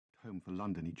home for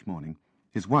London each morning,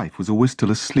 his wife was always still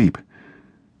asleep.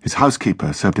 His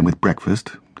housekeeper served him with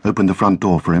breakfast, opened the front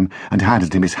door for him, and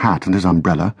handed him his hat and his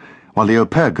umbrella, while the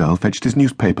au-pair girl fetched his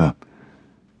newspaper.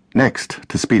 Next,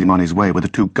 to speed him on his way, were the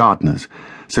two gardeners,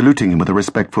 saluting him with a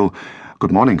respectful,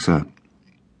 "Good morning, sir."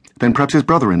 Then perhaps his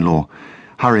brother-in-law,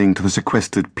 hurrying to the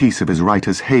sequestered peace of his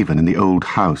writer's haven in the old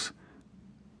house.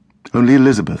 Only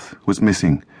Elizabeth was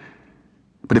missing.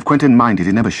 But if Quentin minded,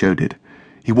 he never showed it.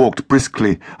 He walked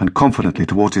briskly and confidently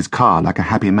towards his car like a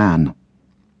happy man.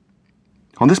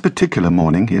 On this particular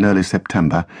morning, in early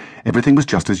September, everything was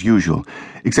just as usual,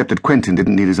 except that Quentin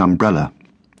didn't need his umbrella.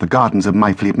 The gardens of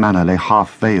Myfleet Manor lay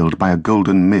half-veiled by a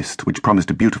golden mist which promised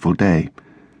a beautiful day.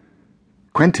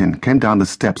 Quentin came down the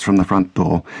steps from the front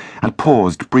door and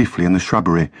paused briefly in the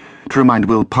shrubbery to remind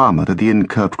Will Palmer that the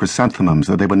incurved chrysanthemums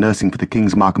that they were nursing for the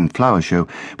King's Markham Flower Show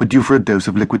were due for a dose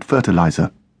of liquid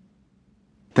fertilizer.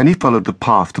 Then he followed the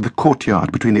path to the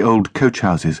courtyard between the old coach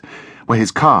houses, where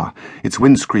his car, its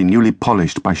windscreen newly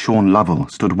polished by Sean Lovell,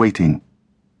 stood waiting.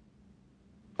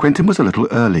 Quentin was a little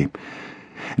early.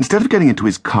 Instead of getting into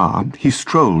his car, he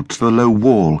strolled to the low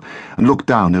wall and looked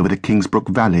down over the Kingsbrook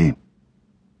Valley.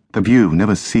 The view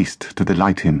never ceased to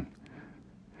delight him.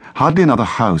 Hardly another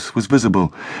house was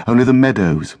visible, only the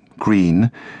meadows,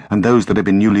 green, and those that had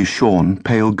been newly shorn,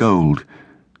 pale gold,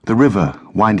 the river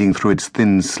winding through its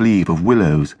thin sleeve of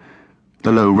willows,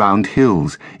 the low round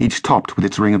hills, each topped with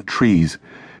its ring of trees,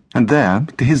 and there,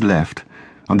 to his left,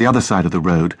 on the other side of the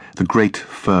road, the great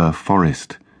fir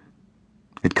forest.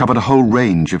 It covered a whole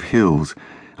range of hills,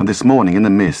 and this morning in the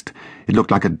mist it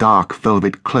looked like a dark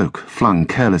velvet cloak flung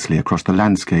carelessly across the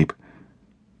landscape.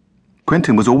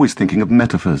 Quentin was always thinking of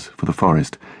metaphors for the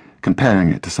forest, comparing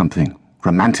it to something,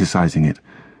 romanticizing it.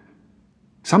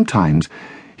 Sometimes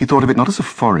he thought of it not as a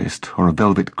forest or a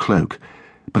velvet cloak,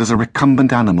 but as a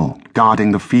recumbent animal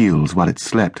guarding the fields while it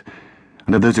slept,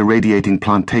 and of those irradiating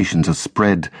plantations as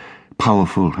spread,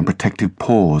 powerful and protective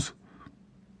paws.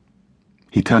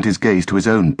 He turned his gaze to his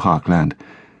own parkland,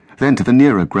 then to the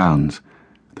nearer grounds,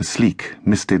 the sleek,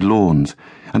 misted lawns,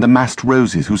 and the massed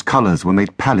roses whose colours were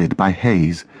made pallid by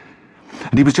haze,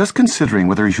 and he was just considering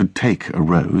whether he should take a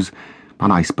rose, an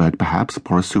iceberg perhaps,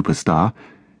 or a superstar,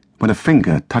 when a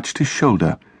finger touched his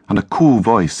shoulder, and a cool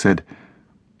voice said,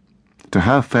 "To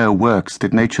her fair works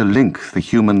did nature link the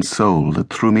human soul that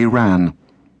through me ran,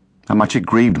 and much it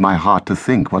grieved my heart to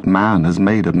think what man has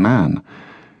made of man."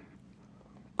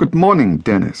 "Good morning,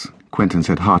 Dennis," Quentin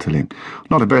said heartily.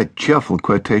 "Not a very cheerful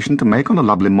quotation to make on a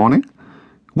lovely morning.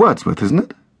 Wordsworth, isn't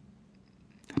it?"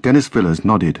 Dennis Villars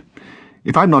nodded.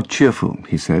 "If I'm not cheerful,"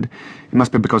 he said, "it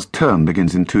must be because term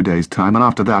begins in 2 days' time, and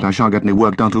after that I shan't get any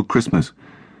work done till Christmas.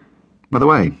 By the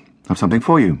way, I've something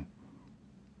for you."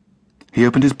 He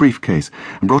opened his briefcase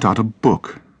and brought out a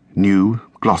book, new,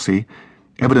 glossy,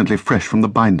 evidently fresh from the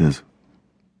binders.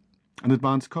 "An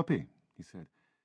advance copy," he said.